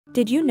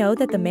Did you know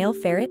that the male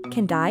ferret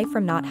can die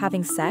from not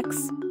having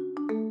sex?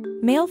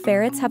 Male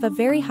ferrets have a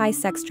very high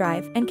sex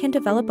drive and can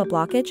develop a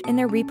blockage in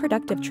their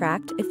reproductive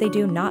tract if they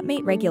do not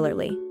mate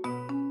regularly.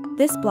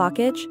 This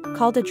blockage,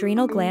 called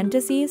adrenal gland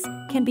disease,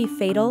 can be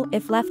fatal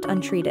if left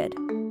untreated.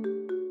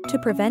 To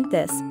prevent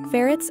this,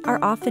 ferrets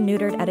are often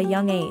neutered at a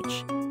young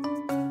age.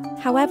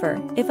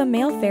 However, if a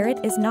male ferret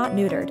is not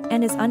neutered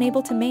and is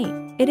unable to mate,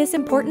 it is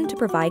important to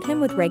provide him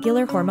with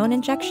regular hormone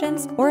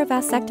injections or a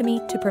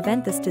vasectomy to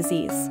prevent this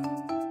disease.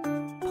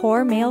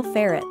 Poor male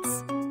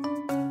ferrets.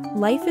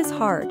 Life is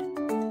hard.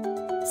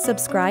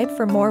 Subscribe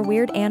for more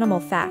weird animal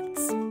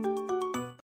facts.